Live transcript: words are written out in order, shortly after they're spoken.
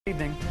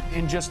Evening.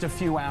 In just a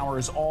few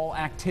hours, all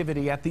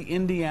activity at the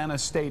Indiana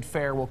State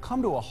Fair will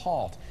come to a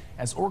halt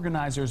as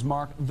organizers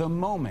mark the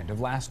moment of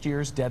last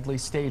year's deadly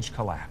stage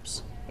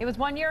collapse. It was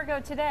 1 year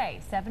ago today.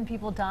 7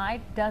 people died,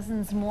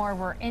 dozens more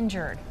were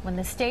injured when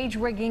the stage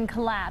rigging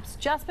collapsed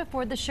just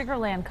before the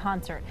Sugarland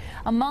concert.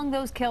 Among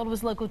those killed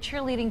was local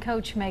cheerleading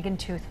coach Megan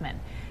Toothman.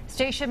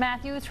 Stacia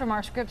Matthews from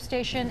our Scripps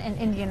station in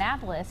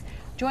Indianapolis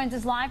joins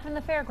us live from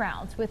the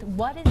fairgrounds with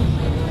what is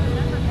planned to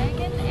remember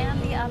Megan and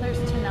the others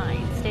tonight.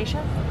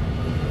 Stacia?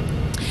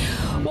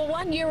 Well,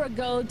 1 year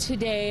ago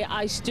today,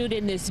 I stood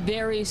in this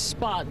very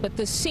spot, but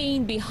the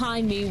scene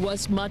behind me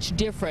was much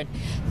different.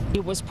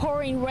 It was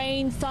pouring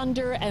rain,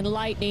 thunder, and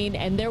lightning,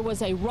 and there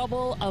was a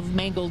rubble of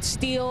mangled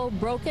steel,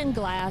 broken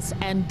glass,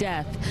 and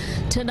death.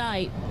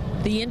 Tonight,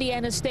 the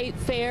Indiana State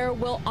Fair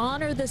will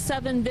honor the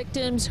 7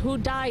 victims who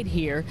died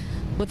here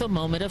with a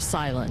moment of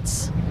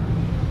silence.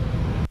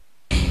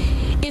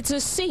 It's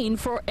a scene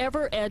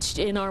forever etched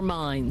in our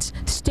minds.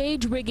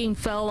 Stage rigging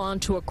fell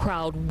onto a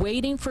crowd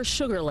waiting for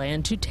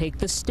Sugarland to take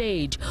the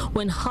stage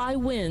when high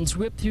winds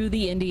ripped through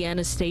the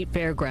Indiana State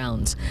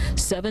Fairgrounds.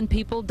 7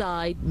 people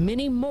died,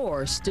 many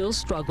more still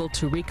struggle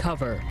to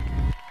recover.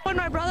 When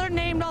my brother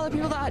named all the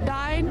people that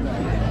died,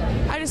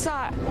 I just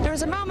thought there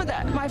was a moment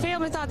that my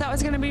family thought that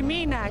was going to be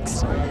me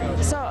next.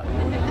 So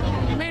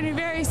it made me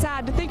very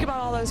sad to think about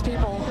all those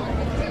people.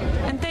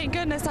 And thank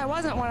goodness I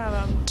wasn't one of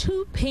them.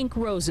 2 pink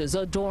roses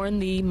adorn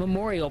the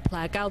memorial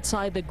plaque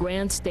outside the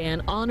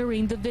grandstand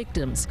honoring the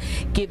victims,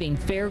 giving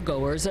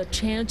fairgoers a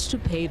chance to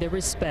pay their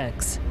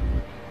respects.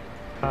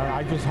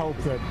 I just hope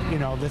that,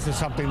 this is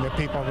something that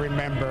people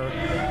remember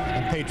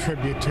and pay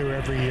tribute to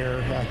every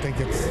year. I think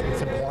it's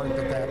important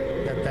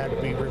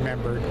that be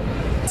remembered.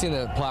 I've seen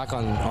the plaque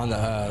on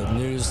the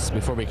news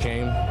before we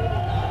came,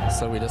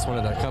 so we just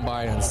wanted to come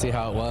by and see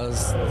how it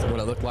was, what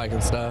it looked like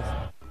and stuff.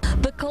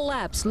 The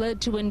collapse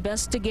led to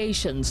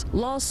investigations,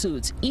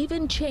 lawsuits,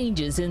 even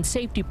changes in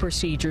safety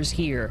procedures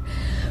here.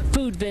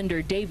 Food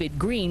vendor David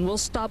Green will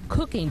stop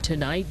cooking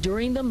tonight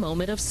during the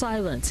moment of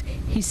silence.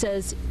 He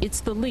says it's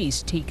the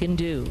least he can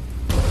do.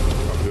 I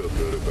feel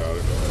good about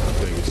it. I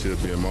think it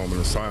should be a moment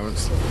of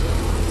silence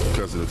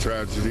because of the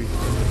tragedy,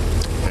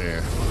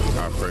 and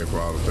I pray for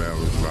all the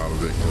families and all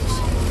the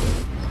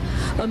victims.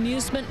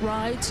 Amusement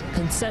rides,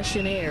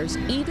 concessionaires,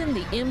 even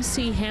the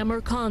MC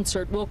Hammer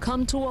concert will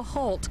come to a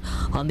halt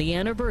on the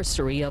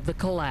anniversary of the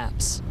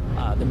collapse.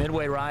 The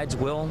midway rides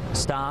will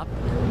stop,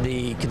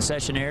 the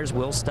concessionaires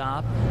will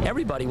stop,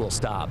 everybody will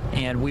stop,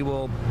 and we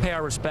will pay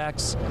our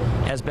respects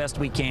as best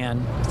we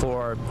can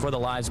for the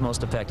lives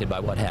most affected by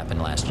what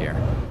happened last year.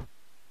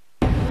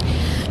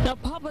 Now,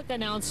 public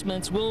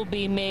announcements will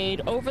be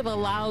made over the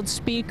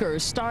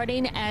loudspeakers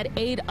starting at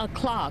 8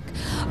 o'clock.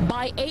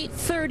 By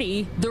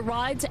 8:30, the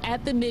rides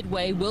at the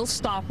Midway will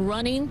stop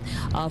running.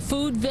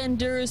 Food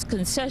vendors,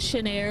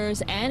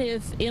 concessionaires, and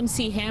if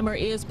MC Hammer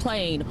is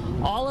playing,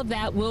 all of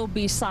that will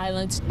be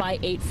silenced by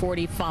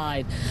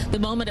 8:45. The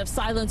moment of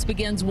silence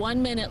begins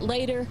 1 minute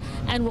later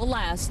and will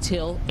last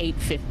till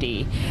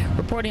 8:50.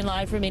 Reporting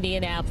live from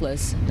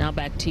Indianapolis, now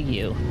back to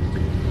you.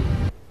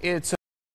 It's